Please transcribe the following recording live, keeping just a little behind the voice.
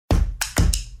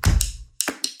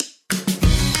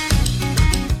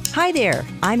Hi there,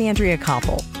 I'm Andrea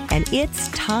Koppel, and it's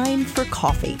time for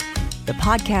coffee, the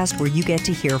podcast where you get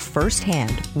to hear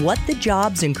firsthand what the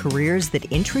jobs and careers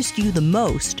that interest you the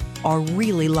most are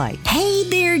really like. Hey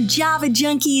there, Java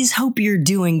junkies. Hope you're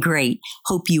doing great.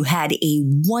 Hope you had a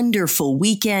wonderful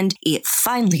weekend. It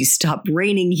finally stopped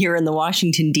raining here in the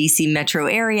Washington, D.C. metro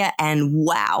area, and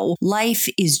wow, life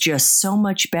is just so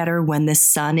much better when the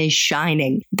sun is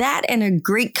shining. That and a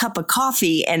great cup of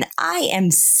coffee, and I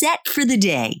am set for the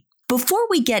day. Before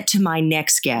we get to my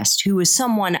next guest, who is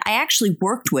someone I actually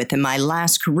worked with in my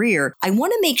last career, I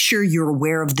want to make sure you're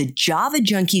aware of the Java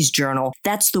Junkies Journal.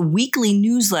 That's the weekly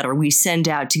newsletter we send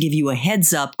out to give you a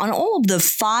heads up on all of the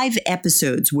 5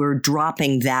 episodes we're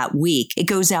dropping that week. It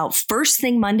goes out first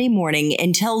thing Monday morning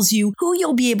and tells you who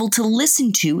you'll be able to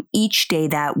listen to each day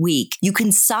that week. You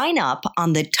can sign up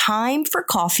on the Time for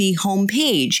Coffee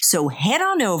homepage. So head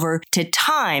on over to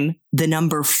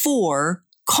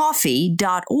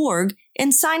time4coffee.org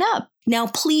and sign up. Now,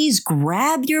 please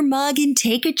grab your mug and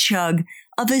take a chug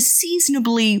of a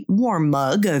seasonably warm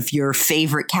mug of your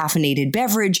favorite caffeinated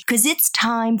beverage, because it's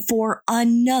time for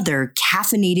another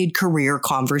caffeinated career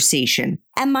conversation.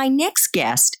 And my next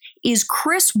guest is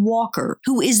Chris Walker,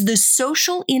 who is the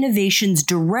Social Innovations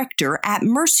Director at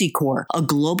Mercy Corps, a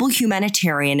global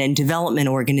humanitarian and development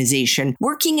organization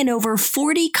working in over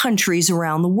 40 countries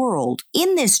around the world.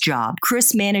 In this job,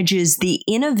 Chris manages the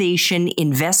Innovation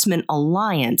Investment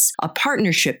Alliance, a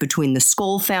partnership between the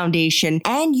Skoll Foundation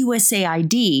and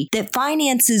USAID that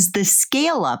finances the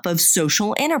scale-up of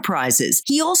social enterprises.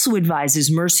 He also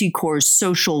advises Mercy Corps'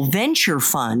 Social Venture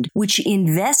Fund, which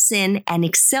invests in and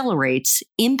accelerates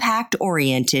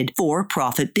impact-oriented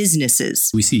for-profit businesses.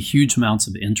 We see huge amounts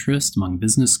of interest among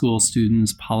business school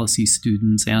students, policy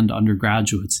students, and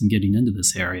undergraduates in getting into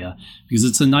this area because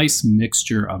it's a nice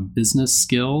mixture of business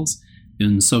skills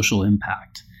and social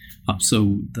impact.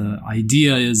 So the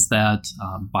idea is that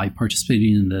by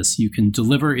participating in this, you can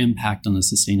deliver impact on a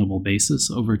sustainable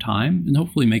basis over time and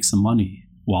hopefully make some money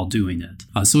while doing it.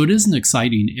 So it is an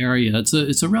exciting area.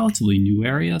 It's a relatively new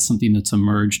area, something that's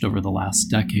emerged over the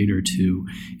last decade or two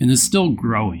and is still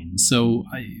growing. So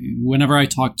whenever I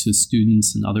talk to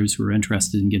students and others who are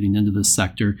interested in getting into this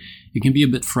sector, it can be a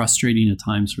bit frustrating at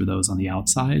times for those on the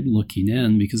outside looking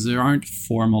in because there aren't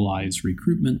formalized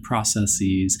recruitment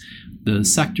processes. The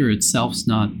sector itself's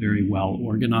not very well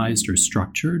organized or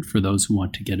structured for those who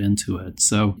want to get into it.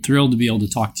 So thrilled to be able to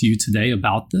talk to you today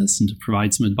about this and to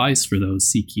provide some advice for those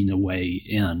seeking a way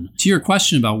in. To your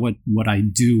question about what I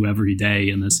do every day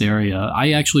in this area,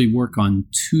 I actually work on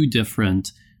 2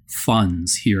 different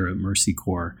funds here at Mercy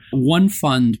Corps. One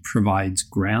fund provides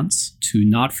grants to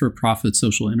not-for-profit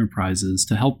social enterprises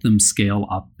to help them scale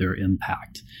up their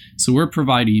impact. So we're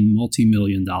providing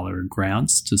multi-million-dollar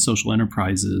grants to social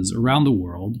enterprises around the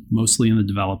world, mostly in the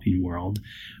developing world,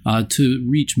 to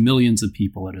reach millions of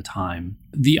people at a time.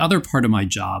 The other part of my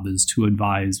job is to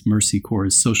advise Mercy Corps'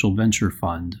 Social Venture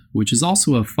Fund, which is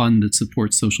also a fund that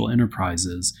supports social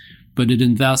enterprises, but it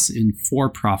invests in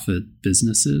for-profit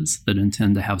businesses that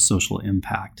intend to have social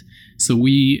impact. So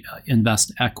we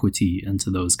invest equity into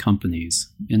those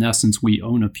companies. In essence, we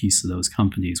own a piece of those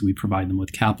companies. We provide them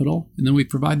with capital, and then we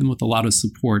provide them with a lot of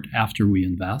support after we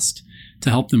invest to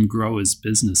help them grow as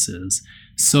businesses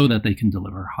so that they can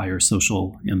deliver higher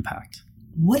social impact.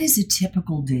 What is a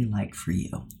typical day like for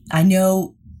you? I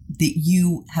know that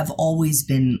you have always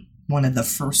been one of the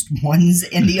first ones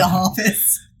in the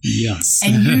office. Yes.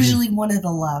 And usually one of the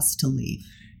last to leave.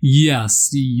 Yes,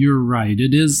 you're right.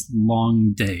 It is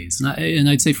long days. And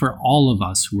I'd say for all of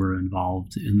us who are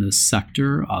involved in this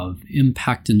sector of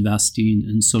impact investing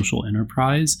in social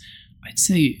enterprise, I'd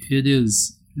say it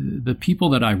is the people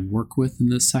that I work with in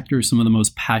this sector are some of the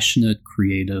most passionate,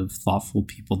 creative, thoughtful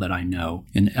people that I know.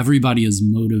 And everybody is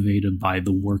motivated by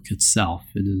the work itself.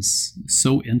 It is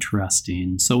so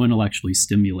interesting, so intellectually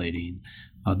stimulating.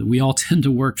 That we all tend to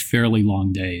work fairly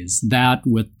long days. That,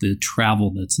 with the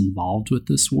travel that's involved with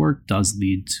this work, does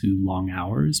lead to long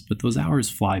hours, but those hours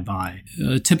fly by.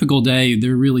 A typical day,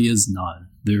 there really is none.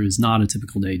 There is not a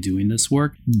typical day doing this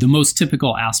work. The most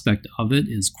typical aspect of it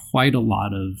is quite a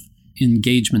lot of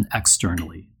engagement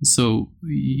externally. So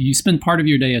you spend part of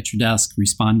your day at your desk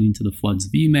responding to the floods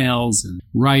of emails and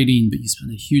writing, but you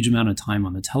spend a huge amount of time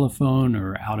on the telephone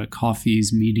or out at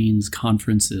coffees, meetings,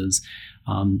 conferences,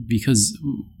 because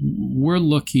we're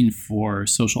looking for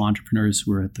social entrepreneurs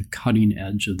who are at the cutting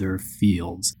edge of their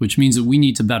fields, which means that we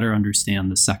need to better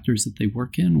understand the sectors that they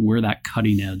work in, where that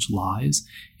cutting edge lies,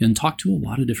 and talk to a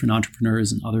lot of different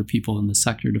entrepreneurs and other people in the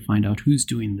sector to find out who's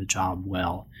doing the job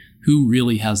well, who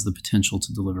really has the potential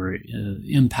to deliver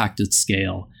impact at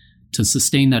scale to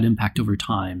sustain that impact over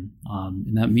time.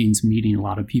 And that means meeting a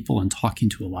lot of people and talking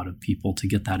to a lot of people to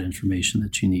get that information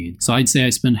that you need. So I'd say I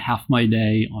spend half my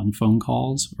day on phone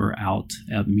calls or out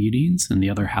at meetings and the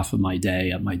other half of my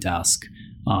day at my desk,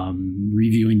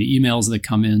 reviewing the emails that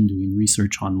come in, doing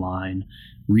research online,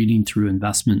 reading through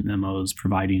investment memos,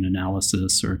 providing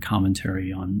analysis or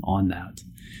commentary on that.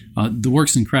 The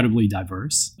work's incredibly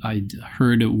diverse. I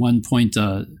heard at one point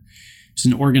there's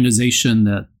an organization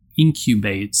that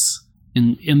incubates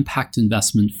impact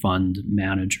investment fund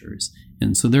managers.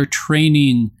 And so they're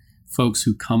training folks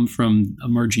who come from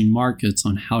emerging markets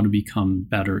on how to become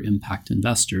better impact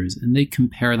investors. And they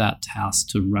compare that task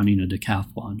to running a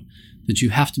decathlon, that you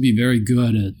have to be very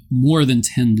good at more than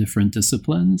 10 different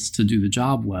disciplines to do the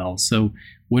job well. So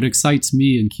what excites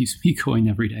me and keeps me going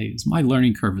every day is my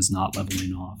learning curve is not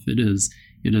leveling off. It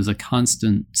is a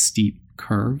constant steep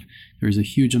curve. There's a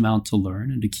huge amount to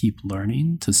learn and to keep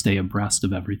learning to stay abreast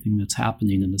of everything that's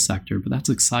happening in the sector. But that's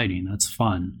exciting. That's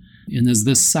fun. And as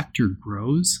this sector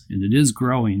grows, and it is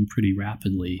growing pretty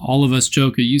rapidly, all of us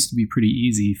joke it used to be pretty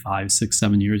easy 5, 6,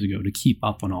 7 years ago to keep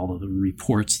up on all of the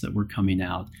reports that were coming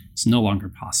out. It's no longer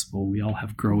possible. We all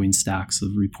have growing stacks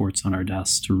of reports on our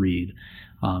desks to read.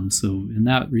 So in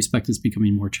that respect, it's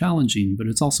becoming more challenging, but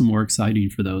it's also more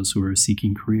exciting for those who are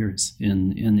seeking careers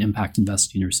in impact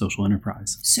investing or social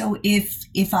enterprise. So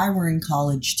if I were in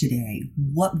college today,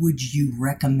 what would you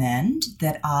recommend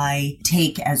that I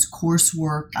take as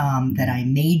coursework, that I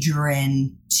major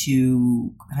in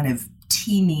to kind of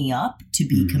tee me up to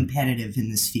be competitive in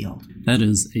this field? That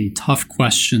is a tough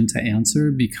question to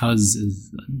answer because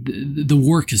the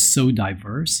work is so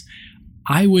diverse.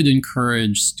 I would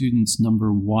encourage students,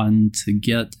 number one, to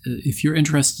get, if you're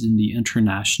interested in the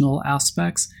international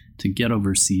aspects, to get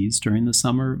overseas during the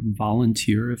summer,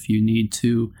 volunteer if you need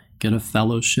to, get a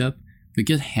fellowship, but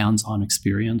get hands-on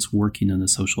experience working in a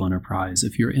social enterprise.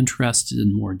 If you're interested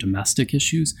in more domestic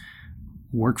issues,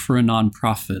 work for a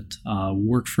nonprofit,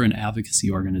 work for an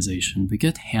advocacy organization, but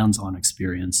get hands-on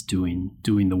experience doing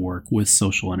the work with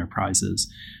social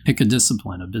enterprises. Pick a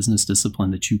discipline, a business discipline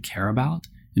that you care about,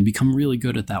 and become really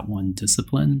good at that one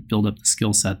discipline, build up the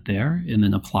skill set there, and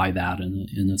then apply that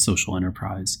in a social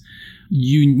enterprise.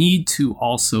 You need to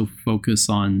also focus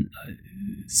on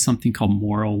something called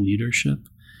moral leadership.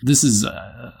 This is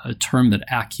a term that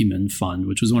Acumen Fund,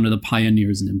 which was one of the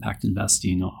pioneers in impact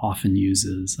investing, often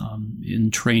uses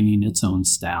in training its own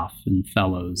staff and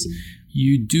fellows.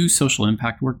 You do social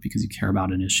impact work because you care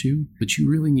about an issue, but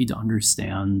you really need to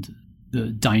understand the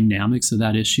dynamics of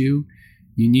that issue.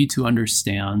 You need to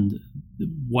understand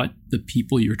what the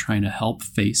people you're trying to help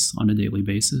face on a daily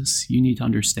basis. You need to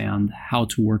understand how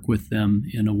to work with them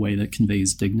in a way that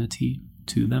conveys dignity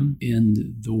to them.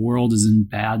 And the world is in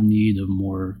bad need of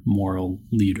more moral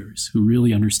leaders who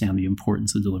really understand the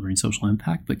importance of delivering social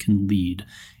impact, but can lead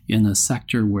in a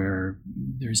sector where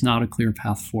there's not a clear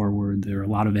path forward. There are a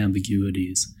lot of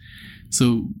ambiguities.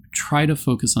 So try to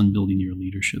focus on building your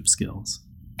leadership skills.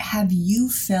 Have you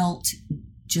felt,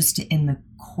 just in the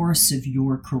course of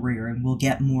your career, and we'll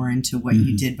get more into what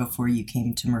you did before you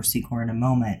came to Mercy Corps in a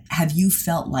moment, have you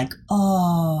felt like,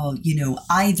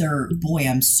 either, boy,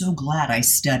 I'm so glad I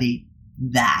studied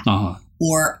that,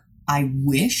 or I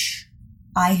wish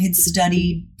I had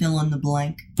studied fill in the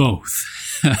blank? Both.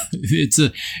 It's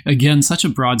again, such a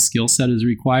broad skill set is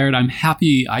required. I'm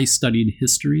happy I studied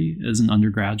history as an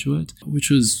undergraduate, which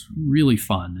was really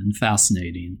fun and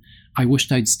fascinating. I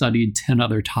wished I'd studied 10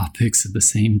 other topics at the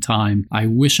same time. I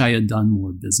wish I had done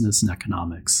more business and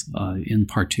economics in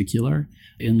particular,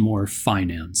 and more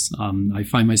finance. I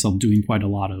find myself doing quite a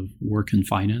lot of work in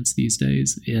finance these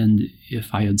days. And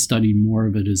if I had studied more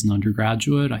of it as an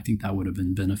undergraduate, I think that would have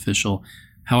been beneficial.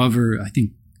 However, I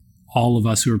think all of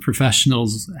us who are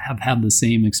professionals have had the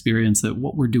same experience that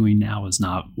what we're doing now is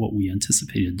not what we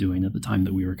anticipated doing at the time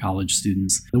that we were college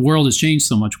students. The world has changed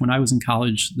so much. When I was in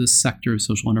college, this sector of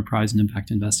social enterprise and impact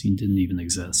investing didn't even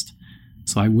exist.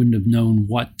 So I wouldn't have known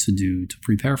what to do to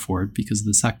prepare for it because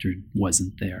the sector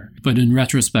wasn't there. But in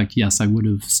retrospect, yes, I would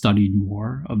have studied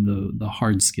more of the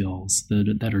hard skills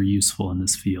that are useful in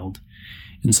this field.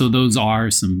 And so those are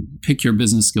pick your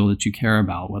business skill that you care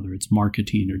about, whether it's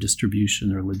marketing or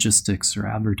distribution or logistics or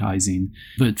advertising.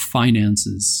 But finance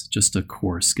is just a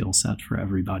core skill set for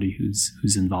everybody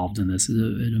who's involved in this, at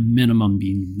a minimum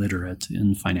being literate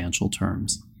in financial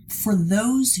terms. For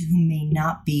those who may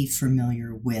not be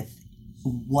familiar with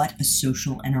what a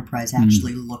social enterprise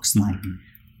actually looks like,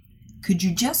 could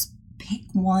you just pick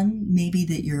one maybe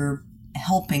that you're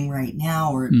helping right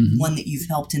now, or one that you've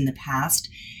helped in the past,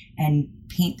 and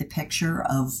paint the picture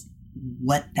of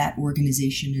what that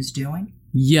organization is doing?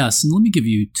 Yes, and let me give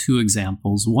you two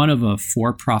examples. One of a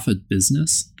for-profit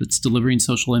business that's delivering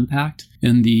social impact,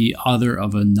 and the other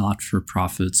of a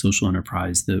not-for-profit social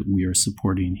enterprise that we are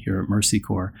supporting here at Mercy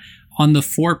Corps. On the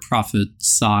for-profit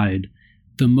side,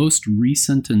 the most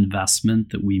recent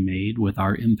investment that we made with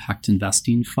our impact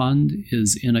investing fund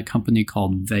is in a company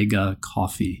called Vega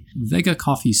Coffee. Vega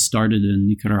Coffee started in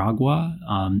Nicaragua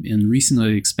and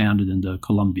recently expanded into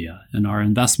Colombia, and our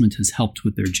investment has helped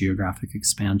with their geographic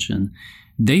expansion.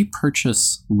 They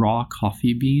purchase raw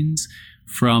coffee beans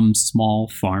from small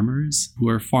farmers who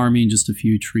are farming just a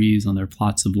few trees on their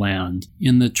plots of land.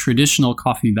 In the traditional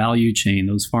coffee value chain,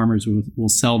 those farmers will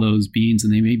sell those beans,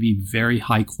 and they may be very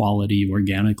high quality,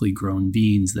 organically grown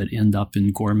beans that end up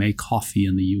in gourmet coffee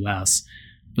in the US.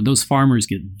 But those farmers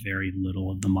get very little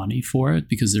of the money for it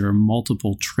because there are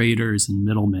multiple traders and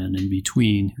middlemen in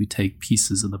between who take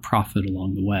pieces of the profit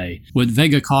along the way. What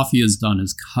Vega Coffee has done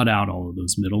is cut out all of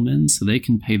those middlemen so they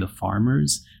can pay the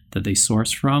farmers that they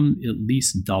source from at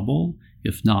least double,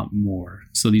 if not more.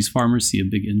 So these farmers see a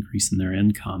big increase in their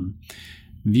income.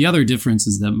 The other difference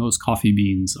is that most coffee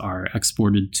beans are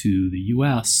exported to the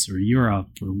US or Europe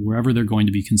or wherever they're going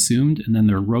to be consumed, and then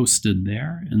they're roasted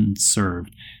there and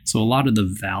served. So a lot of the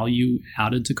value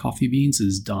added to coffee beans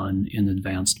is done in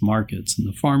advanced markets, and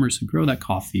the farmers who grow that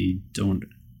coffee don't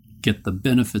get the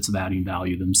benefits of adding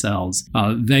value themselves.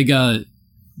 Vega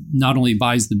not only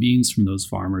buys the beans from those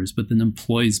farmers, but then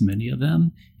employs many of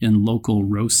them in local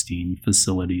roasting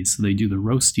facilities. So they do the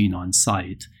roasting on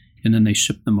site, and then they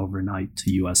ship them overnight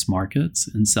to U.S. markets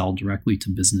and sell directly to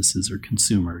businesses or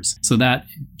consumers. So that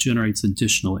generates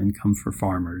additional income for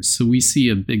farmers. So we see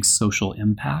a big social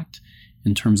impact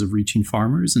in terms of reaching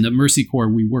farmers. And at Mercy Corps,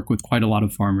 we work with quite a lot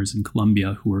of farmers in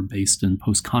Colombia who are based in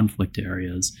post-conflict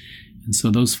areas. And so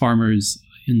those farmers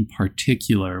in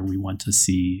particular, we want to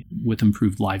see with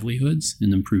improved livelihoods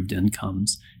and improved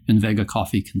incomes, and Vega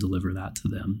Coffee can deliver that to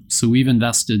them. So we've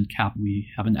invested we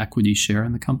have an equity share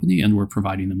in the company, and we're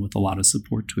providing them with a lot of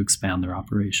support to expand their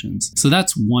operations. So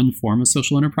that's one form of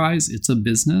social enterprise. It's a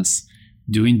business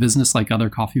doing business like other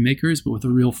coffee makers, but with a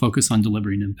real focus on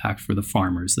delivering impact for the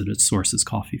farmers that it sources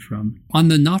coffee from. On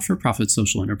the not-for-profit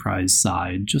social enterprise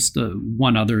side, just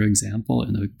one other example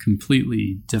in a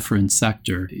completely different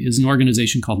sector is an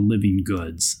organization called Living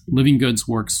Goods. Living Goods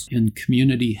works in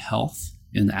community health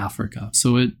in Africa.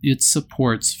 So it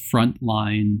supports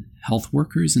frontline health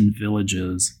workers in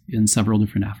villages in several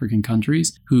different African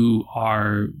countries who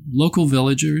are local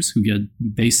villagers who get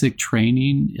basic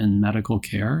training in medical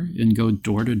care and go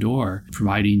door to door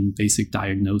providing basic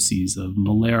diagnoses of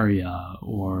malaria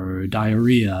or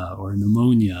diarrhea or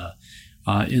pneumonia.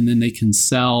 And then they can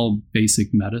sell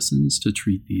basic medicines to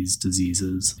treat these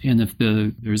diseases. And if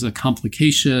there's a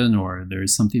complication or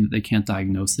there's something that they can't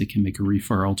diagnose, they can make a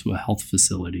referral to a health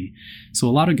facility. So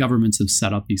a lot of governments have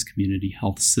set up these community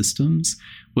health systems.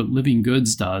 What Living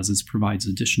Goods does is provides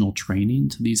additional training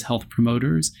to these health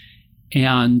promoters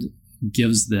and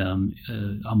gives them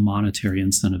a monetary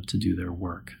incentive to do their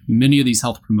work. Many of these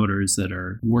health promoters that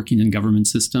are working in government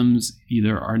systems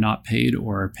either are not paid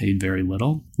or are paid very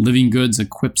little. Living Goods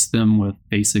equips them with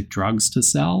basic drugs to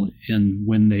sell, and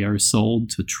when they are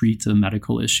sold to treat a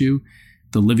medical issue,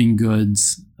 the Living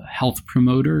Goods health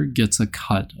promoter gets a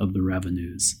cut of the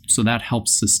revenues. So that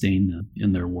helps sustain them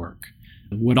in their work.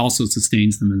 What also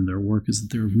sustains them in their work is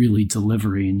that they're really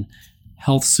delivering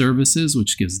health services,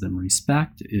 which gives them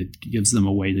respect. It gives them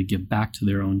a way to give back to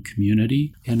their own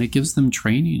community, and it gives them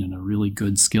training and a really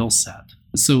good skill set.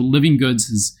 So Living Goods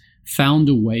has found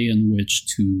a way in which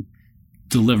to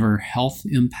deliver health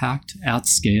impact at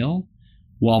scale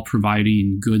while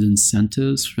providing good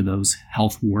incentives for those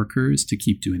health workers to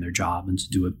keep doing their job and to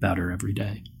do it better every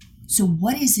day. So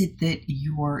what is it that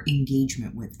your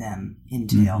engagement with them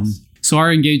entails? Mm-hmm. So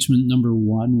our engagement, number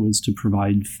one, was to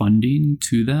provide funding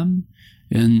to them.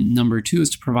 And number two is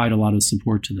to provide a lot of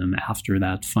support to them after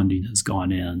that funding has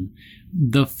gone in.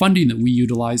 The funding that we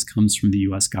utilize comes from the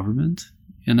U.S. government,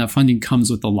 and that funding comes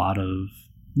with a lot of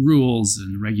rules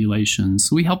and regulations.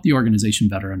 So we help the organization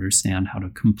better understand how to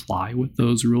comply with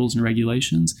those rules and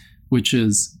regulations, which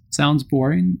sounds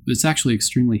boring, but it's actually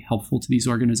extremely helpful to these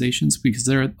organizations because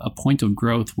they're at a point of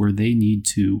growth where they need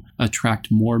to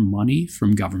attract more money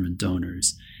from government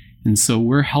donors. And so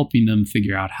we're helping them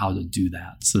figure out how to do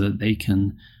that so that they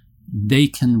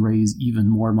can raise even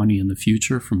more money in the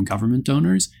future from government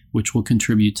donors, which will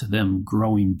contribute to them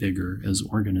growing bigger as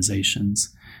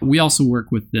organizations. We also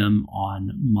work with them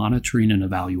on monitoring and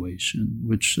evaluation,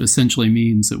 which essentially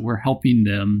means that we're helping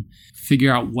them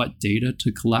figure out what data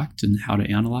to collect and how to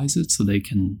analyze it so they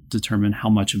can determine how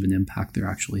much of an impact they're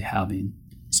actually having.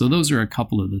 So those are a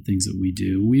couple of the things that we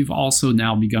do. We've also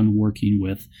now begun working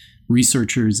with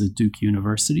researchers at Duke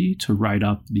University to write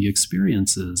up the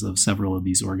experiences of several of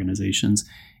these organizations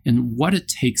and what it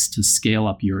takes to scale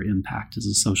up your impact as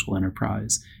a social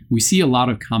enterprise. We see a lot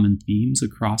of common themes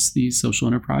across these social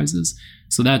enterprises,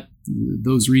 so that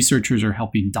those researchers are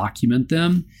helping document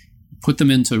them, put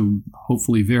them into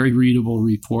hopefully very readable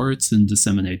reports, and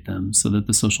disseminate them so that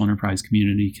the social enterprise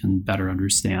community can better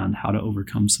understand how to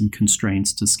overcome some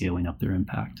constraints to scaling up their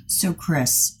impact. So,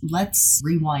 Chris, let's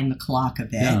rewind the clock a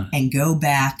bit and go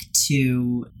back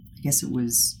to, I guess it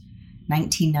was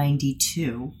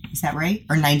 1992. Is that right?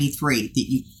 Or 93 that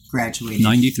you graduated?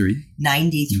 93.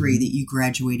 93 that you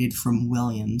graduated from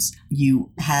Williams.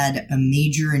 You had a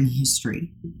major in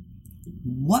history.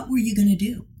 What were you going to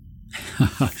do?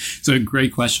 It's a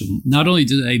great question. Not only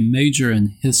did I major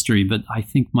in history, but I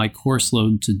think my course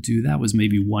load to do that was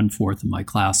maybe 1/4 of my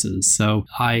classes. So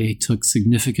I took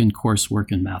significant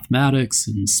coursework in mathematics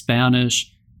and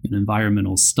Spanish and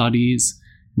environmental studies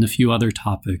and a few other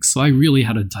topics. So I really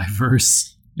had a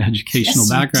diverse educational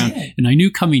background. And I knew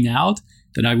coming out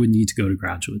that I would need to go to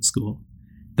graduate school.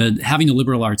 That having a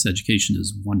liberal arts education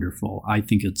is wonderful. I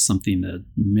think it's something that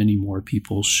many more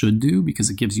people should do because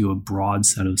it gives you a broad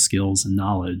set of skills and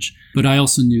knowledge. But I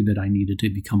also knew that I needed to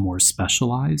become more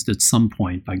specialized at some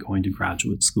point by going to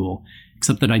graduate school,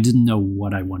 except that I didn't know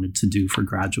what I wanted to do for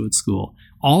graduate school.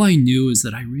 All I knew is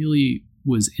that I really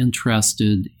was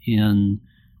interested in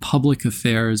public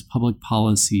affairs, public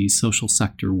policy, social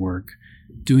sector work,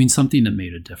 doing something that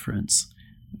made a difference.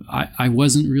 I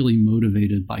wasn't really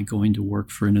motivated by going to work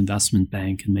for an investment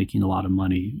bank and making a lot of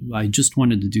money. I just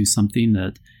wanted to do something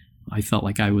that I felt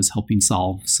like I was helping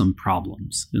solve some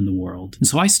problems in the world. And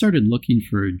so I started looking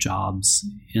for jobs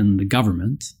in the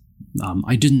government.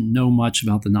 I didn't know much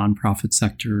about the nonprofit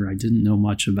sector. I didn't know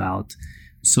much about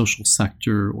social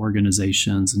sector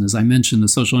organizations. And as I mentioned, the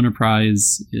social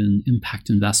enterprise and impact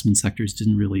investment sectors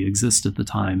didn't really exist at the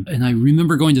time. And I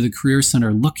remember going to the Career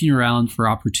Center, looking around for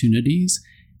opportunities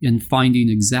and finding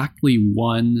exactly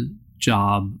one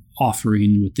job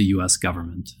offering with the U.S.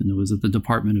 government. And it was at the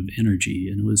Department of Energy,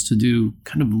 and it was to do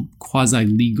kind of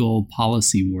quasi-legal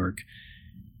policy work.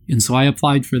 And so I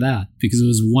applied for that because it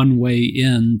was one way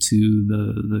into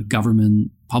the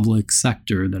government public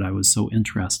sector that I was so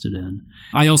interested in.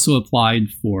 I also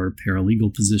applied for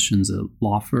paralegal positions at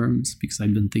law firms because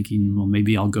I'd been thinking, well,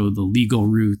 maybe I'll go the legal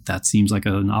route. That seems like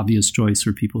an obvious choice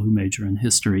for people who major in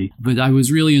history. But I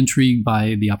was really intrigued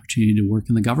by the opportunity to work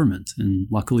in the government. And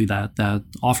luckily that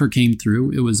offer came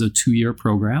through. It was a 2-year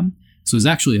program. So it was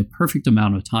actually a perfect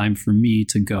amount of time for me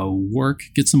to go work,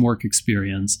 get some work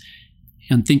experience,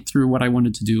 and think through what I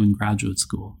wanted to do in graduate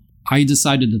school. I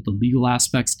decided that the legal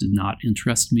aspects did not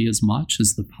interest me as much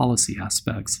as the policy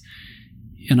aspects.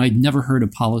 And I'd never heard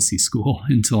of policy school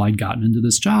until I'd gotten into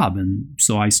this job. And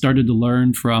so I started to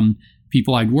learn from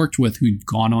people I'd worked with who'd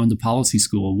gone on to policy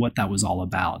school what that was all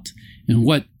about. And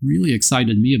what really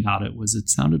excited me about it was it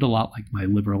sounded a lot like my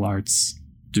liberal arts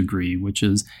degree, which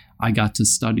is I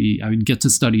would get to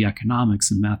study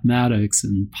economics and mathematics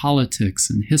and politics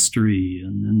and history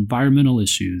and environmental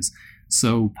issues.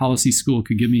 So policy school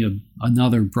could give me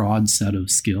another broad set of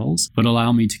skills, but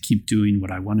allow me to keep doing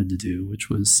what I wanted to do, which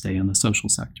was stay in the social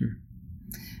sector.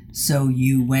 So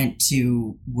you went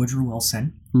to Woodrow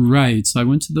Wilson. Right. So I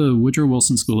went to the Woodrow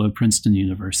Wilson School at Princeton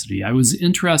University. I was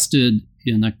interested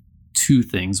in two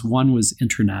things. One was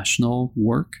international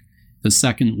work. The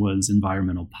second was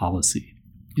environmental policy.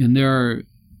 And there are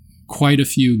quite a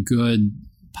few good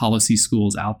policy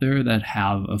schools out there that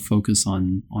have a focus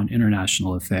on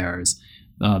international affairs,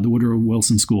 the Woodrow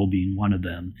Wilson School being one of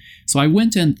them. So I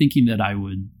went in thinking that I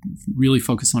would really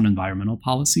focus on environmental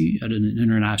policy at an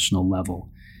international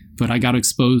level. But I got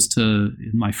exposed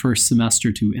in my first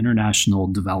semester to international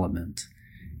development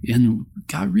and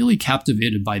got really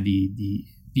captivated by the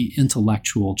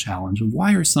intellectual challenge of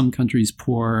why are some countries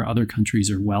poor, other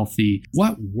countries are wealthy?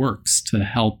 What works to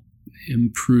help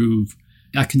improve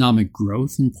economic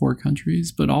growth in poor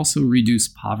countries, but also reduce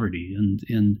poverty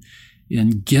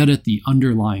and get at the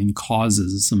underlying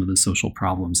causes of some of the social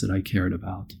problems that I cared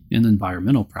about and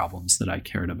environmental problems that I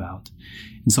cared about.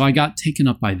 And so I got taken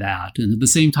up by that. And at the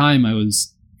same time, I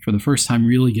was, for the first time,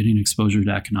 really getting exposure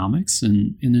to economics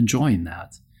and enjoying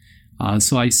that.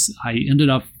 So I ended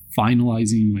up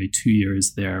finalizing my 2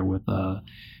 years there with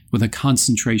a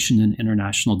concentration in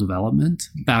international development,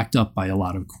 backed up by a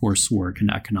lot of coursework in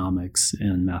economics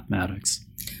and mathematics.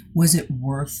 Was it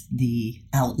worth the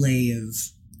outlay of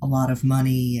a lot of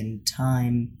money and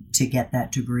time to get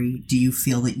that degree? Do you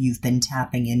feel that you've been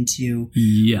tapping into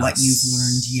what you've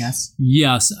learned? Yes.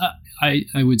 Yes.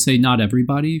 I would say not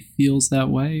everybody feels that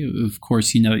way. Of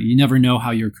course, you never know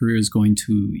how your career is going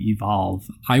to evolve.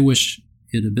 I wish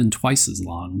it had been twice as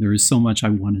long. There is so much I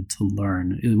wanted to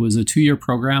learn. It was a 2-year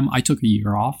program. I took a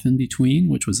year off in between,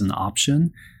 which was an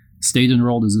option. Stayed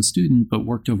enrolled as a student, but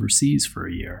worked overseas for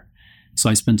a year. So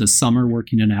I spent a summer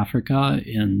working in Africa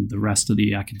and the rest of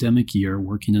the academic year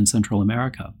working in Central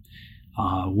America.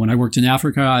 When I worked in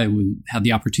Africa, I had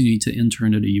the opportunity to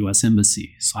intern at a U.S.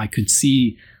 embassy. So I could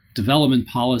see development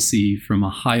policy from a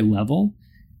high level.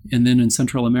 And then in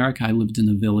Central America, I lived in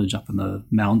a village up in the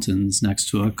mountains next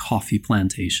to a coffee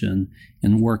plantation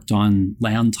and worked on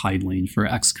land titling for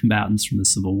ex-combatants from the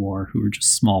Civil War who were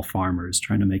just small farmers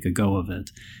trying to make a go of it.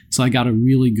 So I got a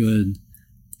really good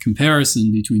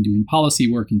comparison between doing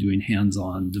policy work and doing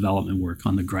hands-on development work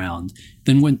on the ground.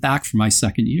 Then went back for my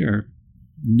second year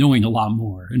knowing a lot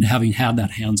more and having had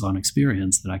that hands-on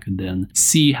experience that I could then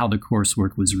see how the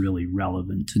coursework was really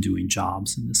relevant to doing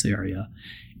jobs in this area.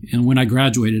 And when I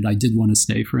graduated, I did want to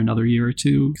stay for another year or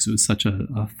two because it was such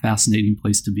a fascinating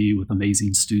place to be with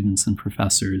amazing students and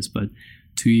professors. But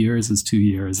 2 years is 2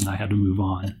 years, and I had to move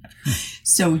on.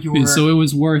 So it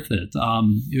was worth it.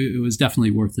 It was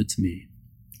definitely worth it to me.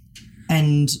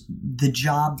 And the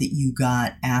job that you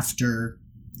got after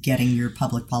getting your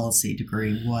public policy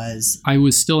degree was? I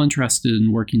was still interested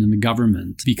in working in the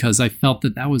government because I felt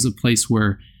that was a place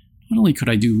where not only could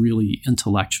I do really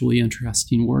intellectually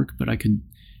interesting work, but I could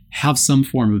have some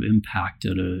form of impact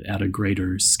at a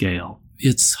greater scale.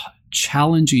 It's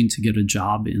challenging to get a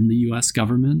job in the U.S.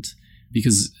 government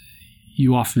because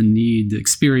you often need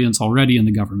experience already in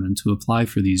the government to apply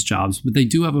for these jobs, but they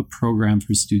do have a program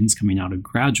for students coming out of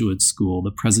graduate school,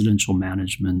 the Presidential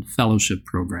Management Fellowship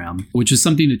Program, which is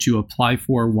something that you apply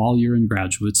for while you're in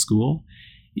graduate school.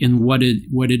 And what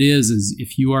it is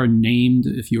if you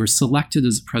are selected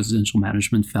as a Presidential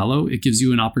Management Fellow, it gives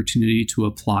you an opportunity to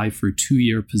apply for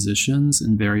 2-year positions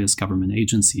in various government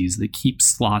agencies that keep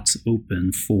slots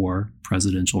open for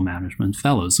Presidential Management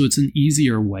Fellows. So it's an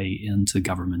easier way into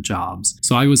government jobs.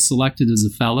 So I was selected as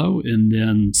a fellow and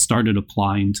then started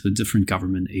applying to different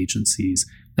government agencies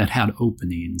that had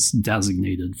openings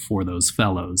designated for those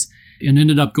fellows, and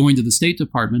ended up going to the State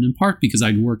Department in part because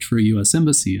I'd worked for a U.S.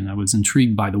 embassy and I was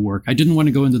intrigued by the work. I didn't want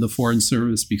to go into the Foreign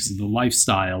Service because of the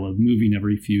lifestyle of moving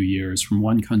every few years from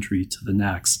one country to the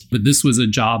next. But this was a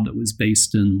job that was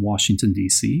based in Washington,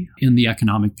 D.C., in the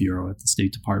Economic Bureau at the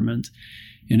State Department.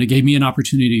 And it gave me an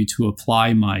opportunity to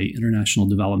apply my international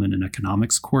development and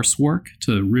economics coursework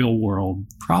to real-world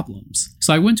problems.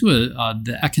 So I went to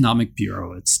the Economic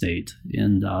Bureau at State,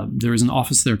 and there was an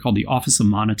office there called the Office of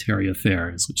Monetary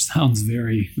Affairs, which sounds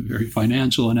very, very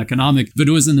financial and economic, but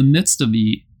it was in the midst of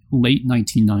the late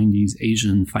 1990s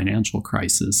Asian financial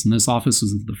crisis, and this office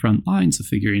was at the front lines of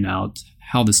figuring out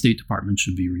how the State Department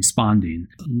should be responding.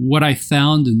 What I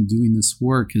found in doing this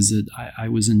work is that I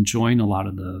was enjoying a lot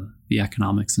of the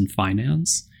economics and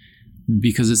finance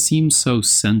because it seems so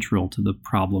central to the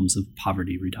problems of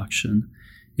poverty reduction.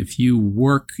 If you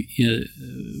work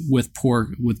with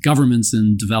governments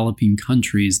in developing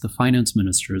countries, the finance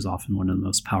minister is often one of the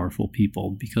most powerful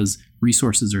people because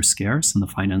resources are scarce and the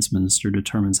finance minister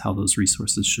determines how those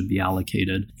resources should be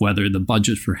allocated, whether the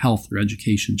budget for health or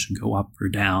education should go up or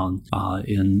down,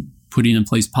 in putting in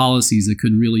place policies that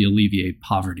could really alleviate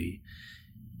poverty.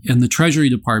 And the Treasury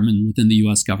Department within the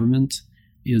U.S. government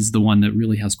is the one that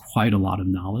really has quite a lot of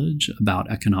knowledge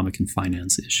about economic and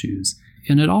finance issues.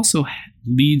 And it also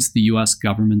leads the U.S.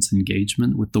 government's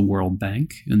engagement with the World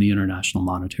Bank and the International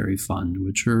Monetary Fund,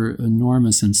 which are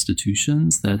enormous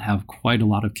institutions that have quite a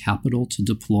lot of capital to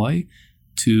deploy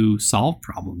to solve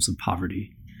problems of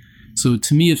poverty. So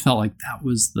to me, it felt like that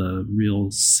was the real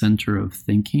center of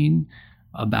thinking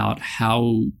about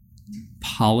how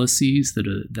policies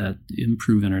that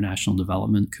improve international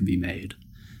development could be made.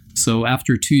 So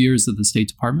after 2 years at the State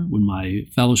Department, when my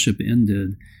fellowship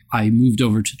ended, I moved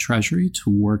over to Treasury to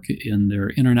work in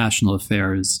their International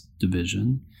Affairs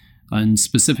division, and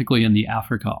specifically in the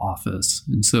Africa office.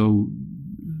 And so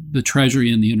the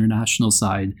Treasury and the international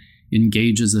side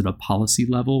engages at a policy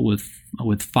level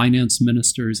with finance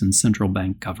ministers and central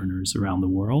bank governors around the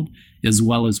world, as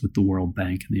well as with the World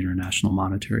Bank and the International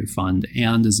Monetary Fund,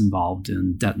 and is involved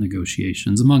in debt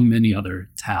negotiations, among many other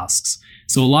tasks.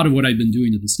 So a lot of what I'd been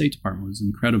doing at the State Department was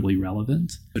incredibly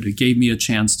relevant, but it gave me a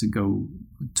chance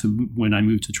when I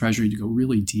moved to Treasury, to go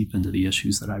really deep into the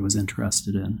issues that I was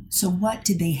interested in. So what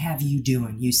did they have you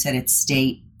doing? You said at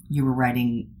State you were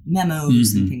writing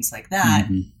memos and things like that.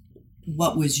 Mm-hmm.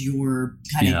 what was your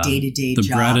kind of day-to-day the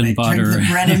job? Bread and butter. The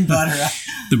bread and butter.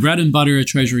 The bread and butter at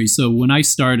Treasury. So when I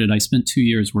started, I spent 2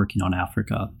 years working on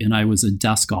Africa, and I was a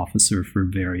desk officer for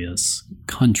various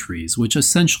countries, which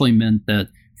essentially meant that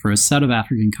for a set of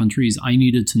African countries, I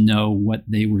needed to know what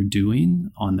they were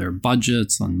doing on their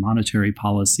budgets, on monetary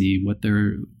policy, what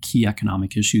their key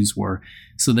economic issues were,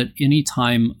 so that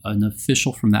anytime an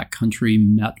official from that country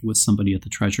met with somebody at the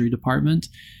Treasury Department,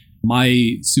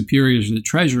 my superiors at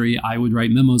Treasury, I would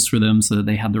write memos for them so that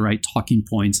they had the right talking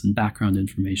points and background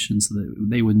information so that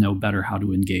they would know better how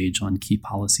to engage on key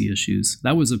policy issues.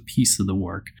 That was a piece of the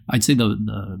work. I'd say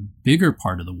the bigger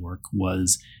part of the work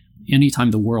was anytime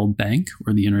the World Bank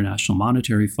or the International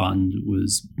Monetary Fund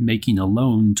was making a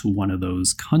loan to one of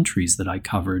those countries that I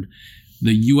covered,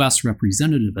 the U.S.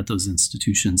 representative at those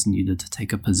institutions needed to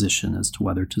take a position as to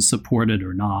whether to support it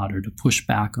or not, or to push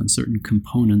back on certain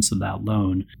components of that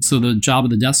loan. So the job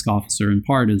of the desk officer, in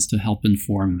part, is to help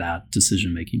inform that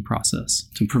decision-making process,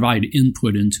 to provide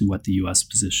input into what the U.S.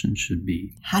 position should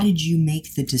be. How did you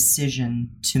make the decision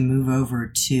to move over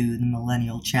to the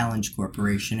Millennium Challenge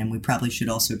Corporation? And we probably should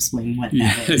also explain what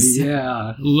that is.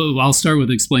 Yeah. I'll start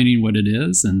with explaining what it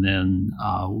is and then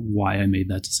why I made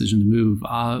that decision to move.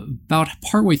 About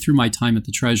partway through my time at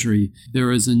the Treasury, there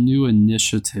was a new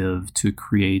initiative to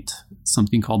create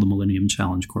something called the Millennium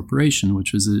Challenge Corporation,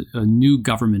 which was a new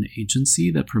government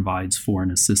agency that provides foreign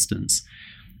assistance.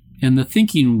 And the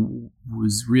thinking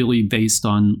was really based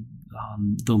on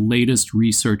the latest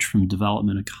research from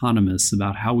development economists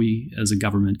about how we as a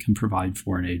government can provide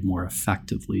foreign aid more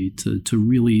effectively to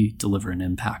really deliver an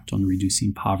impact on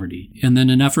reducing poverty. And then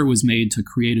an effort was made to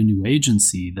create a new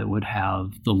agency that would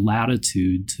have the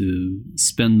latitude to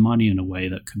spend money in a way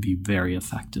that could be very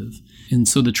effective. And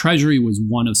so the Treasury was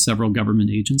one of several government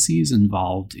agencies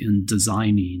involved in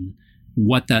designing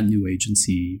what that new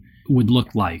agency would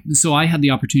look like. So I had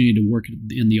the opportunity to work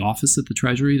in the office at the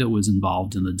Treasury that was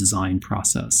involved in the design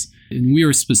process. And we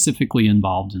were specifically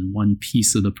involved in one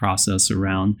piece of the process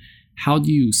around how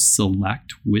do you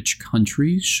select which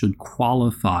countries should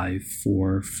qualify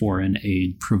for foreign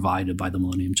aid provided by the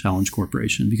Millennium Challenge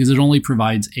Corporation, because it only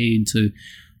provides aid to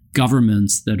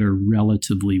governments that are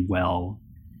relatively well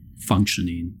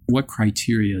functioning. What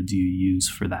criteria do you use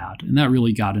for that? And that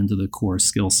really got into the core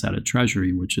skill set at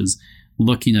Treasury, which is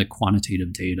looking at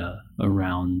quantitative data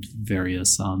around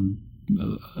various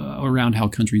around how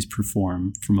countries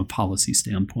perform from a policy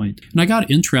standpoint. And I got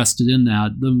interested in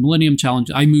that. The Millennium Challenge,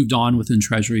 I moved on within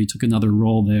Treasury, took another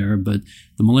role there, but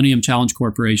the Millennium Challenge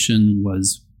Corporation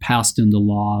was passed into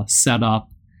law, set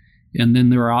up, and then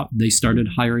they started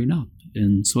hiring up.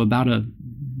 And so about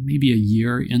maybe a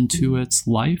year into its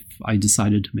life, I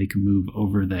decided to make a move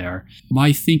over there.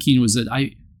 My thinking was that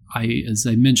I, as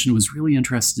I mentioned, was really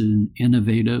interested in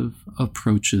innovative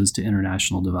approaches to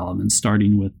international development,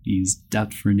 starting with these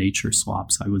debt for nature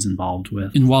swaps I was involved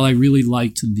with. And while I really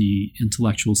liked the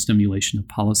intellectual stimulation of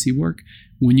policy work,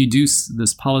 when you do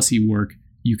this policy work,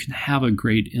 you can have a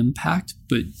great impact,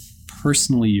 but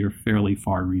personally, you're fairly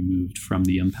far removed from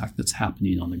the impact that's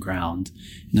happening on the ground.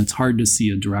 And it's hard to see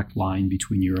a direct line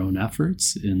between your own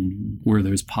efforts and where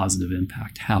there's positive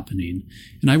impact happening.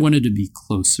 And I wanted to be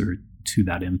closer to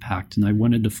that impact, and I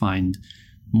wanted to find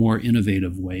more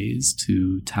innovative ways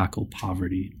to tackle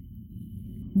poverty.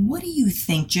 What do you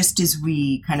think, just as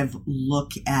we kind of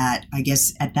look at, I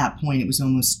guess at that point it was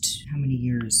almost, how many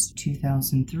years?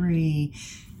 2003.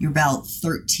 You're about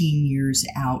 13 years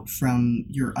out from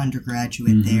your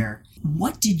undergraduate there.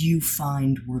 What did you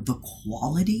find were the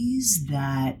qualities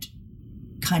that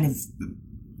kind of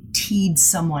teed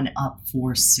someone up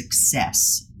for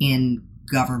success in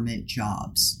government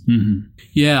jobs?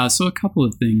 Yeah, so a couple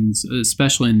of things,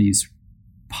 especially in these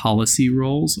policy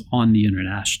roles on the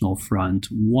international front.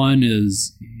 One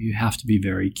is you have to be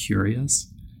very curious,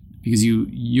 because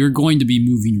you're going to be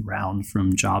moving around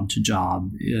from job to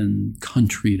job in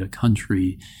country to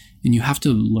country, and you have to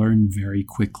learn very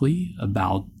quickly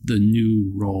about the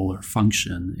new role or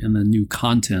function and the new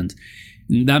content.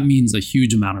 And that means a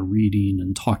huge amount of reading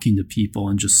and talking to people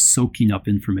and just soaking up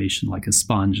information like a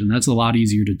sponge. And that's a lot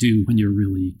easier to do when you're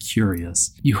really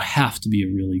curious. You have to be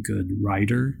a really good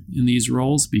writer in these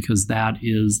roles, because that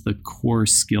is the core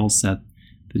skill set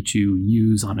that you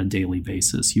use on a daily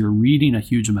basis. You're reading a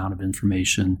huge amount of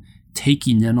information,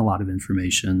 taking in a lot of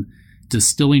information,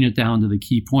 distilling it down to the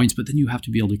key points, but then you have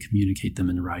to be able to communicate them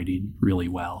in writing really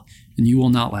well. And you will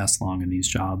not last long in these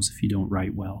jobs if you don't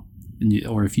write well,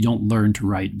 or if you don't learn to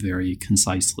write very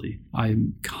concisely.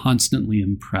 I'm constantly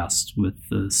impressed with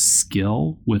the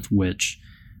skill with which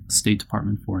State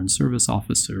Department Foreign Service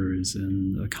officers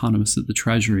and economists at the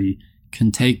Treasury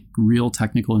can take real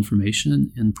technical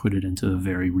information and put it into a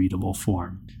very readable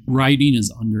form. Writing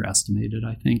is underestimated,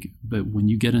 I think, but when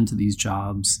you get into these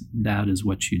jobs, that is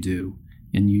what you do.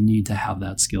 And you need to have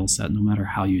that skill set no matter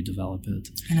how you develop it.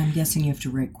 And I'm guessing you have to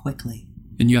write quickly.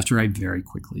 And you have to write very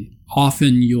quickly.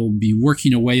 Often you'll be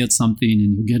working away at something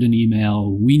and you'll get an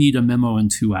email, we need a memo in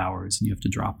 2 hours, and you have to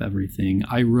drop everything.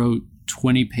 I wrote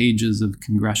 20 pages of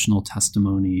congressional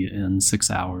testimony in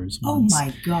 6 hours once. Oh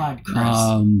my God,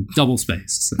 Chris. Double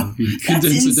spaced, so you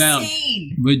condense it down.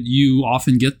 But you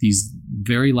often get these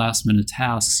very last minute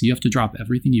tasks. You have to drop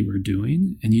everything you were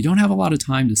doing, and you don't have a lot of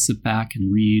time to sit back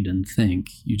and read and think.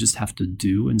 You just have to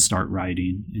do and start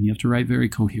writing, and you have to write very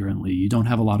coherently. You don't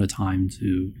have a lot of time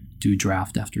to do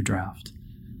draft after draft.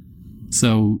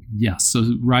 So yes,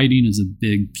 so writing is a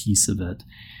big piece of it.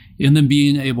 And then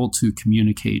being able to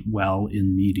communicate well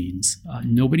in meetings.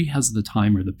 Nobody has the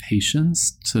time or the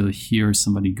patience to hear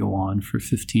somebody go on for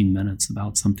 15 minutes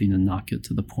about something and not get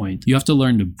to the point. You have to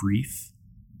learn to brief.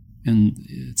 And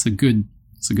it's a good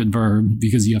verb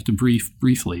because you have to brief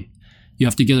briefly. You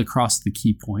have to get across the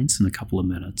key points in a couple of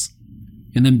minutes.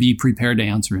 And then be prepared to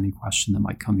answer any question that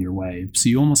might come your way. So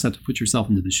you almost have to put yourself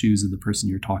into the shoes of the person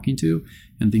you're talking to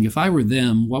and think, if I were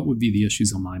them, what would be the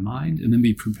issues on my mind? And then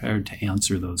be prepared to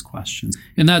answer those questions.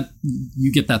 And that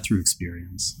you get that through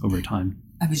experience over time.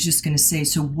 I was just going to say,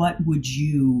 so what would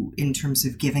you, in terms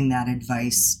of giving that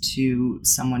advice to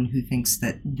someone who thinks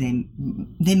that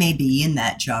they may be in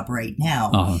that job right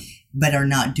now, but are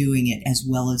not doing it as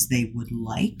well as they would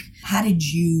like? How did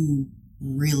you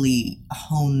really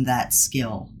hone that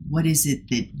skill? What is it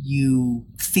that you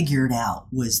figured out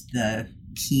was the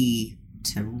key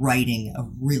to writing a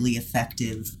really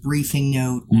effective briefing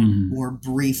note or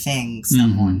briefing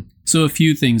someone? So a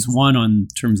few things. One, on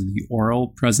terms of the oral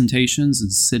presentations,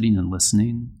 is sitting and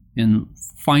listening and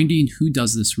finding who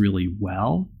does this really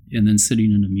well, and then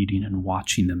sitting in a meeting and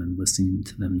watching them and listening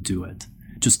to them do it.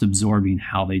 Just absorbing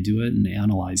how they do it and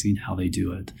analyzing how they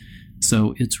do it.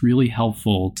 So it's really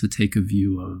helpful to take a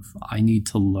view of, I need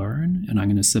to learn, and I'm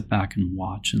going to sit back and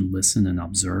watch and listen and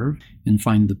observe and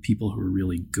find the people who are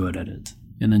really good at it,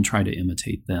 and then try to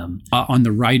imitate them. On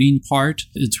the writing part,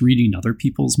 it's reading other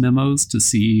people's memos to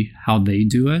see how they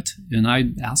do it. And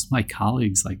I asked my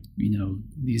colleagues,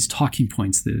 these talking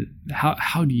points,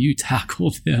 how do you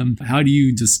tackle them? How do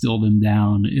you distill them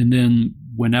down? And then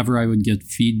whenever I would get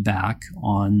feedback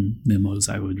on memos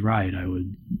I would write, I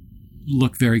would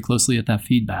look very closely at that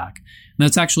feedback. And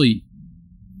that's actually,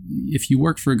 if you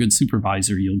work for a good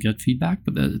supervisor, you'll get feedback,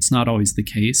 but it's not always the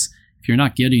case. If you're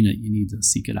not getting it, you need to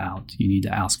seek it out. You need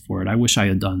to ask for it. I wish I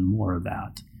had done more of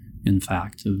that, in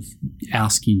fact, of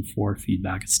asking for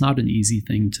feedback. It's not an easy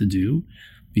thing to do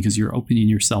because you're opening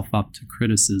yourself up to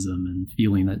criticism and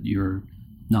feeling that you're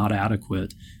not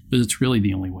adequate, but it's really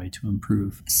the only way to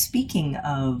improve. Speaking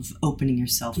of opening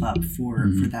yourself up for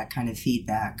that kind of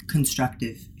feedback,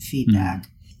 constructive feedback,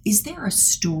 is there a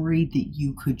story that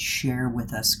you could share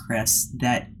with us, Chris,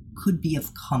 that could be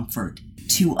of comfort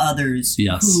to others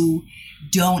who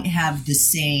don't have the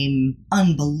same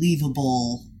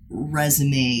unbelievable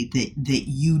resume that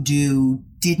you do,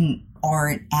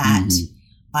 aren't at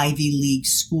Ivy League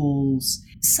schools?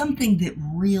 Something that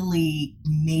really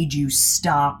made you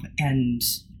stop and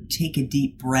take a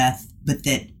deep breath, but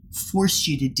that forced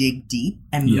you to dig deep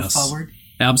and move forward?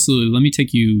 Absolutely. Let me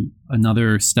take you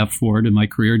another step forward in my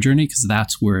career journey, because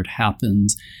that's where it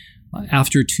happens.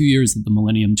 After 2 years at the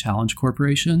Millennium Challenge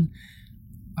Corporation,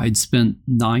 I'd spent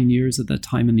 9 years at that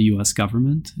time in the U.S.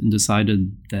 government and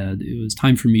decided that it was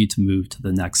time for me to move to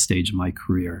the next stage of my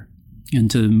career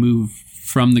and to move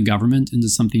from the government into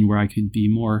something where I could be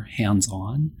more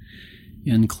hands-on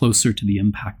and closer to the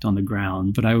impact on the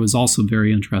ground. But I was also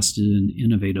very interested in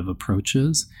innovative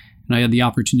approaches. And I had the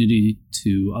opportunity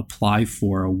to apply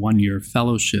for a 1-year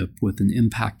fellowship with an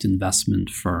impact investment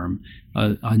firm,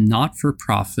 a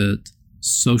not-for-profit,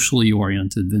 socially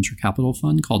oriented venture capital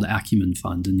fund called Acumen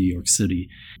Fund in New York City.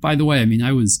 By the way,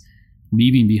 I was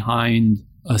leaving behind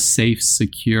a safe,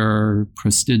 secure,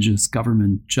 prestigious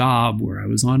government job where I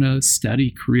was on a steady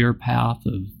career path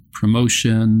of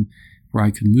promotion, where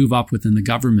I could move up within the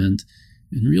government,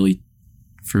 and really,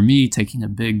 for me, taking a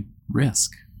big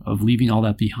risk of leaving all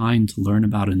that behind to learn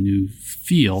about a new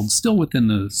field, still within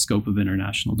the scope of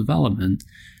international development,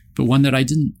 but one that I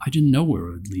didn't know where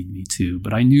it would lead me to.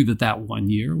 But I knew that 1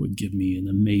 year would give me an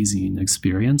amazing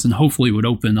experience and hopefully would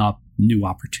open up new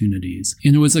opportunities.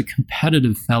 And it was a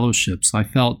competitive fellowship, so I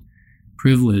felt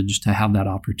privileged to have that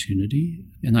opportunity.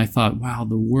 And I thought, wow,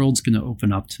 the world's going to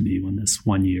open up to me when this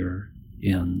 1 year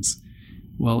ends.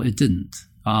 Well, it didn't.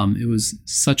 It was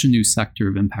such a new sector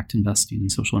of impact investing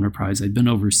and social enterprise. I'd been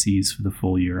overseas for the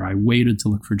full year. I waited to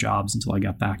look for jobs until I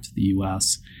got back to the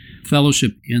U.S.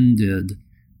 Fellowship ended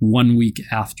 1 week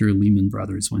after Lehman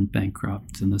Brothers went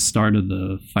bankrupt and the start of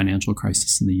the financial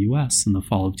crisis in the U.S. in the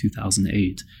fall of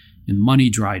 2008. And money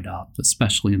dried up,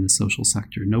 especially in the social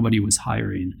sector. Nobody was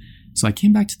hiring. So I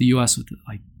came back to the U.S. with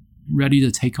ready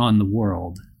to take on the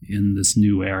world in this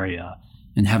new area.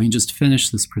 And having just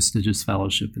finished this prestigious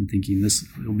fellowship and thinking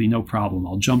it'll be no problem.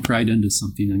 I'll jump right into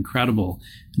something incredible.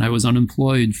 And I was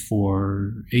unemployed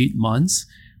for 8 months.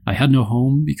 I had no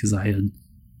home because I had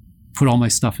put all my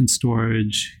stuff in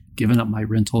storage, given up my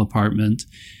rental apartment.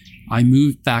 I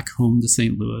moved back home to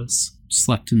St. Louis,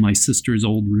 slept in my sister's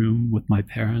old room with my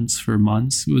parents for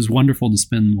months. It was wonderful to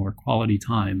spend more quality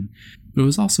time, but it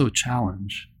was also a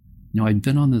challenge. I'd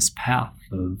been on this path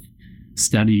of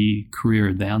steady career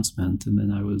advancement, and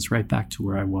then I was right back to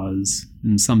where I was,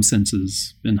 in some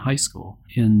senses, in high school.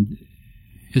 And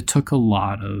it took a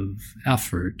lot of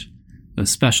effort,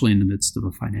 especially in the midst of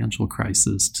a financial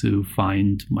crisis, to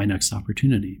find my next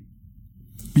opportunity.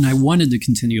 And I wanted to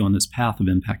continue on this path of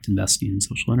impact investing in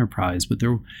social enterprise, but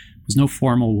there was no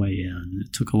formal way in.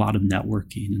 It took a lot of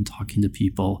networking and talking to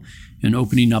people and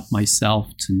opening up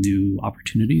myself to new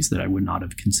opportunities that I would not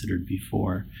have considered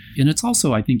before. And it's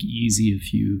also, I think, easy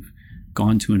if you've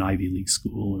gone to an Ivy League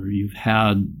school or you've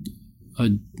had a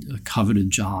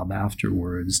coveted job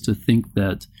afterwards to think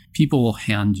that people will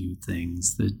hand you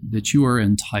things, that you are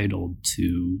entitled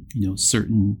to,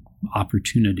 certain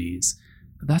opportunities.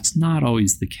 But that's not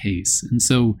always the case. And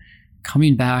so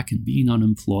coming back and being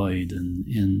unemployed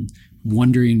and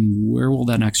wondering where will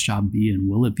that next job be and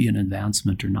will it be an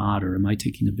advancement or not, or am I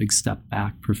taking a big step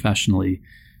back professionally?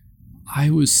 I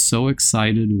was so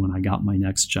excited when I got my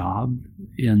next job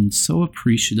and so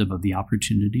appreciative of the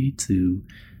opportunity to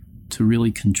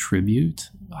really contribute.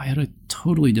 I had a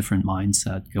totally different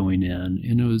mindset going in,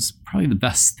 and it was probably the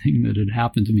best thing that had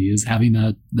happened to me is having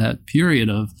that period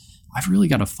of, I've really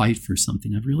got to fight for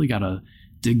something. I've really got to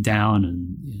dig down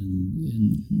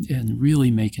and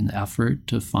really make an effort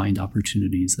to find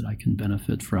opportunities that I can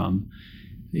benefit from.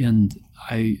 And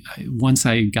I once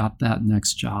I got that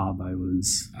next job,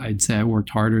 I'd say I worked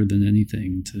harder than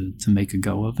anything to make a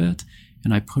go of it.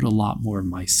 And I put a lot more of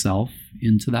myself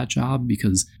into that job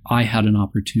because I had an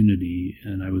opportunity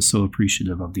and I was so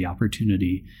appreciative of the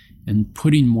opportunity. And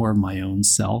putting more of my own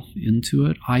self into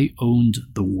it, I owned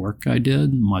the work I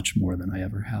did much more than I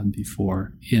ever had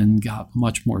before and got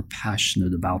much more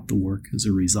passionate about the work as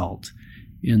a result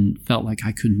and felt like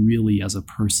I could really, as a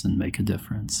person, make a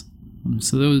difference.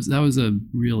 So that was a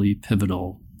really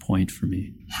pivotal point for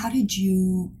me. How did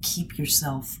you keep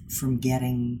yourself from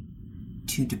getting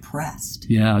too depressed?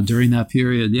 Yeah, during that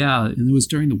period, and it was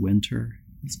during the winter.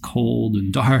 It was cold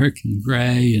and dark and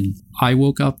gray, and I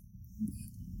woke up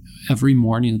every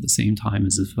morning at the same time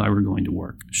as if I were going to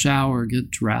work. Shower,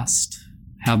 get dressed,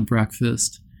 have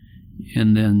breakfast,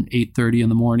 and then 8:30 in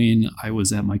the morning, I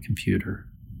was at my computer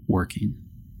working.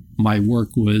 My work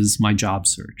was my job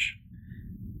search,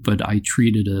 but I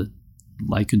treated it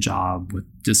like a job with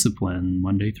discipline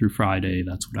Monday through Friday.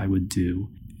 That's what I would do.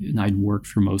 And I'd work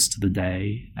for most of the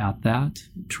day at that,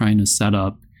 trying to set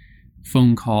up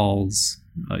phone calls,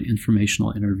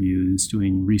 informational interviews,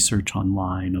 doing research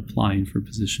online, applying for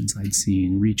positions I'd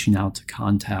seen, reaching out to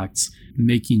contacts,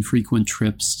 making frequent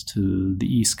trips to the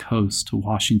East Coast, to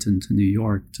Washington, to New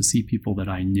York, to see people that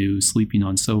I knew, sleeping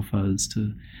on sofas,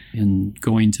 and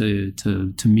going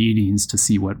to meetings to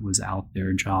see what was out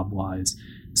there job-wise.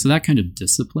 So that kind of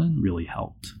discipline really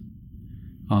helped.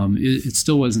 It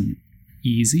still wasn't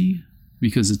easy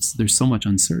because there's so much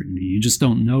uncertainty. You just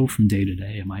don't know from day to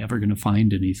day, am I ever going to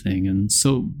find anything? And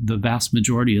so the vast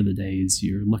majority of the days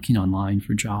you're looking online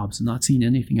for jobs and not seeing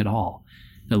anything at all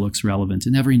that looks relevant.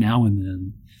 And every now and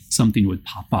then something would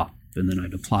pop up and then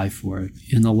I'd apply for it.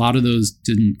 And a lot of those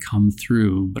didn't come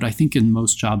through. But I think in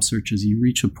most job searches, you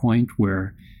reach a point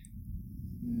where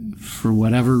for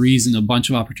whatever reason, a bunch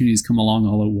of opportunities come along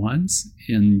all at once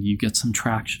and you get some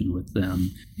traction with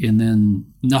them. And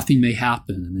then nothing may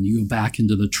happen. And then you go back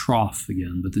into the trough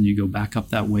again, but then you go back up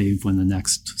that wave when the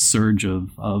next surge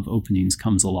of openings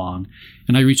comes along.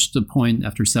 And I reached a point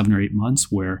after 7 or 8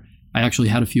 months where I actually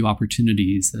had a few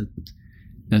opportunities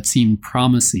that seemed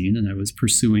promising, and I was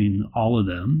pursuing all of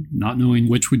them, not knowing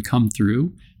which would come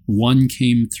through. One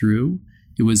came through.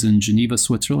 It was in Geneva,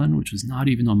 Switzerland, which was not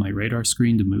even on my radar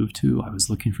screen to move to. I was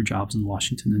looking for jobs in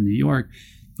Washington and New York.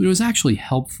 But it was actually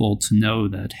helpful to know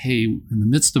that, hey, in the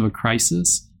midst of a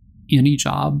crisis, any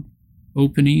job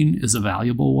opening is a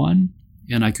valuable one.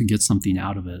 and I could get something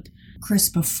out of it. Chris,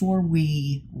 before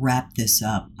we wrap this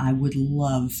up, I would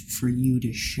love for you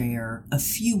to share a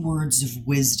few words of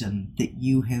wisdom that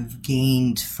you have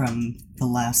gained from the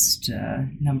last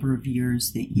number of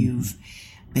years that you've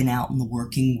been out in the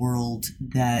working world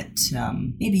that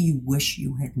maybe you wish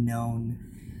you had known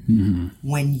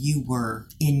when you were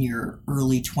in your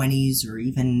early 20s or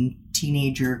even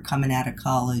teenager coming out of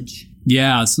college.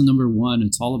 Yeah, so number one,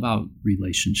 it's all about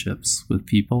relationships with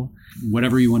people.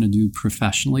 Whatever you want to do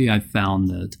professionally, I've found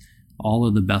that all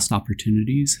of the best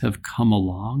opportunities have come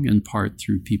along in part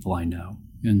through people I know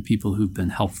and people who've been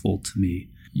helpful to me.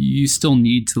 You still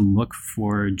need to look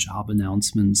for job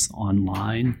announcements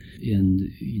online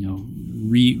and,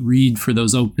 read for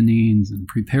those openings and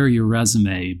prepare your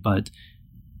resume, but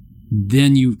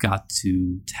then you've got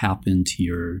to tap into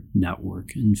your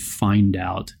network and find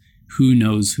out who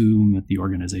knows whom at the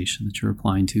organization that you're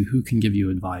applying to, who can give you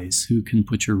advice, who can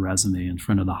put your resume in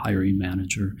front of the hiring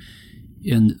manager.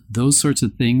 And those sorts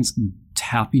of things,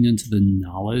 tapping into the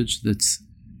knowledge that's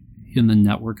in the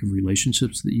network of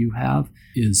relationships that you have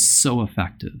is so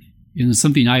effective. And it's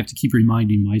something I have to keep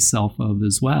reminding myself of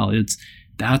as well.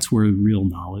 That's where real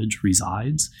knowledge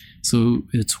resides. So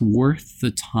it's worth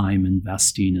the time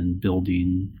investing in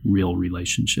building real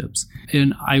relationships.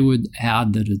 And I would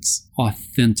add that it's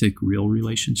authentic, real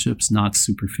relationships, not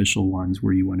superficial ones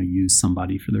where you want to use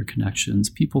somebody for their connections.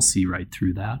 People see right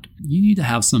through that. You need to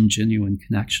have some genuine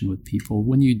connection with people.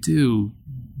 When you do,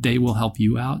 they will help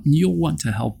you out and you'll want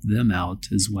to help them out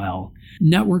as well.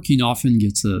 Networking often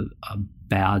gets a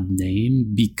bad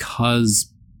name because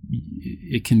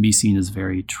it can be seen as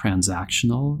very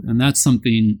transactional. And that's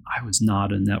something, I was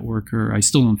not a networker. I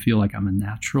still don't feel like I'm a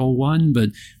natural one, but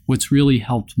what's really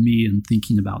helped me in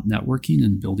thinking about networking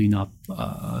and building up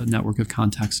a network of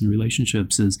contacts and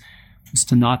relationships is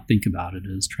to not think about it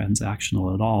as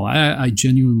transactional at all. I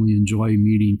genuinely enjoy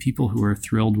meeting people who are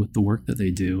thrilled with the work that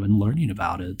they do and learning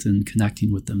about it and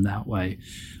connecting with them that way.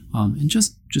 And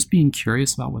just being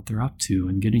curious about what they're up to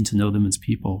and getting to know them as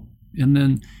people. And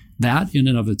then that in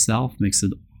and of itself makes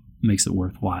it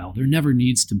worthwhile. There never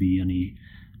needs to be any,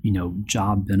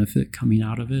 job benefit coming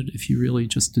out of it if you really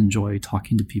just enjoy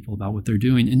talking to people about what they're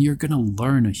doing. And you're going to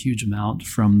learn a huge amount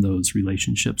from those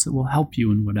relationships that will help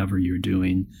you in whatever you're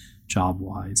doing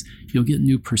job-wise. You'll get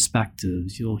new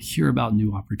perspectives. You'll hear about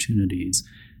new opportunities.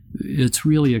 It's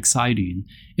really exciting.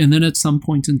 And then at some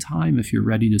point in time, if you're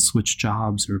ready to switch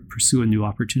jobs or pursue a new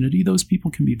opportunity, those people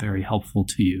can be very helpful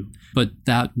to you. But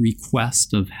that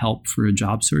request of help for a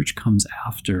job search comes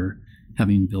after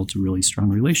having built a really strong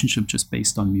relationship just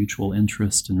based on mutual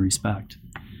interest and respect.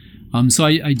 So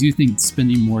I do think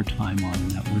spending more time on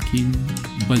networking,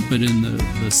 but in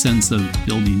the sense of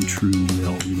building true,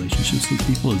 real relationships with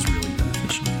people is really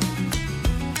beneficial.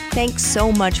 Thanks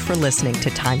so much for listening to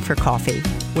Time for Coffee,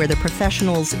 where the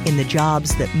professionals in the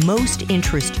jobs that most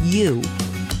interest you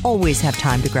always have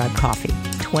time to grab coffee,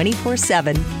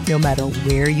 24/7, no matter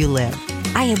where you live.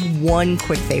 I have one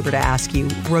quick favor to ask you.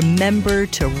 Remember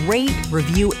to rate,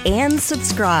 review, and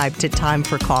subscribe to Time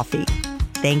for Coffee.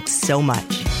 Thanks so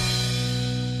much.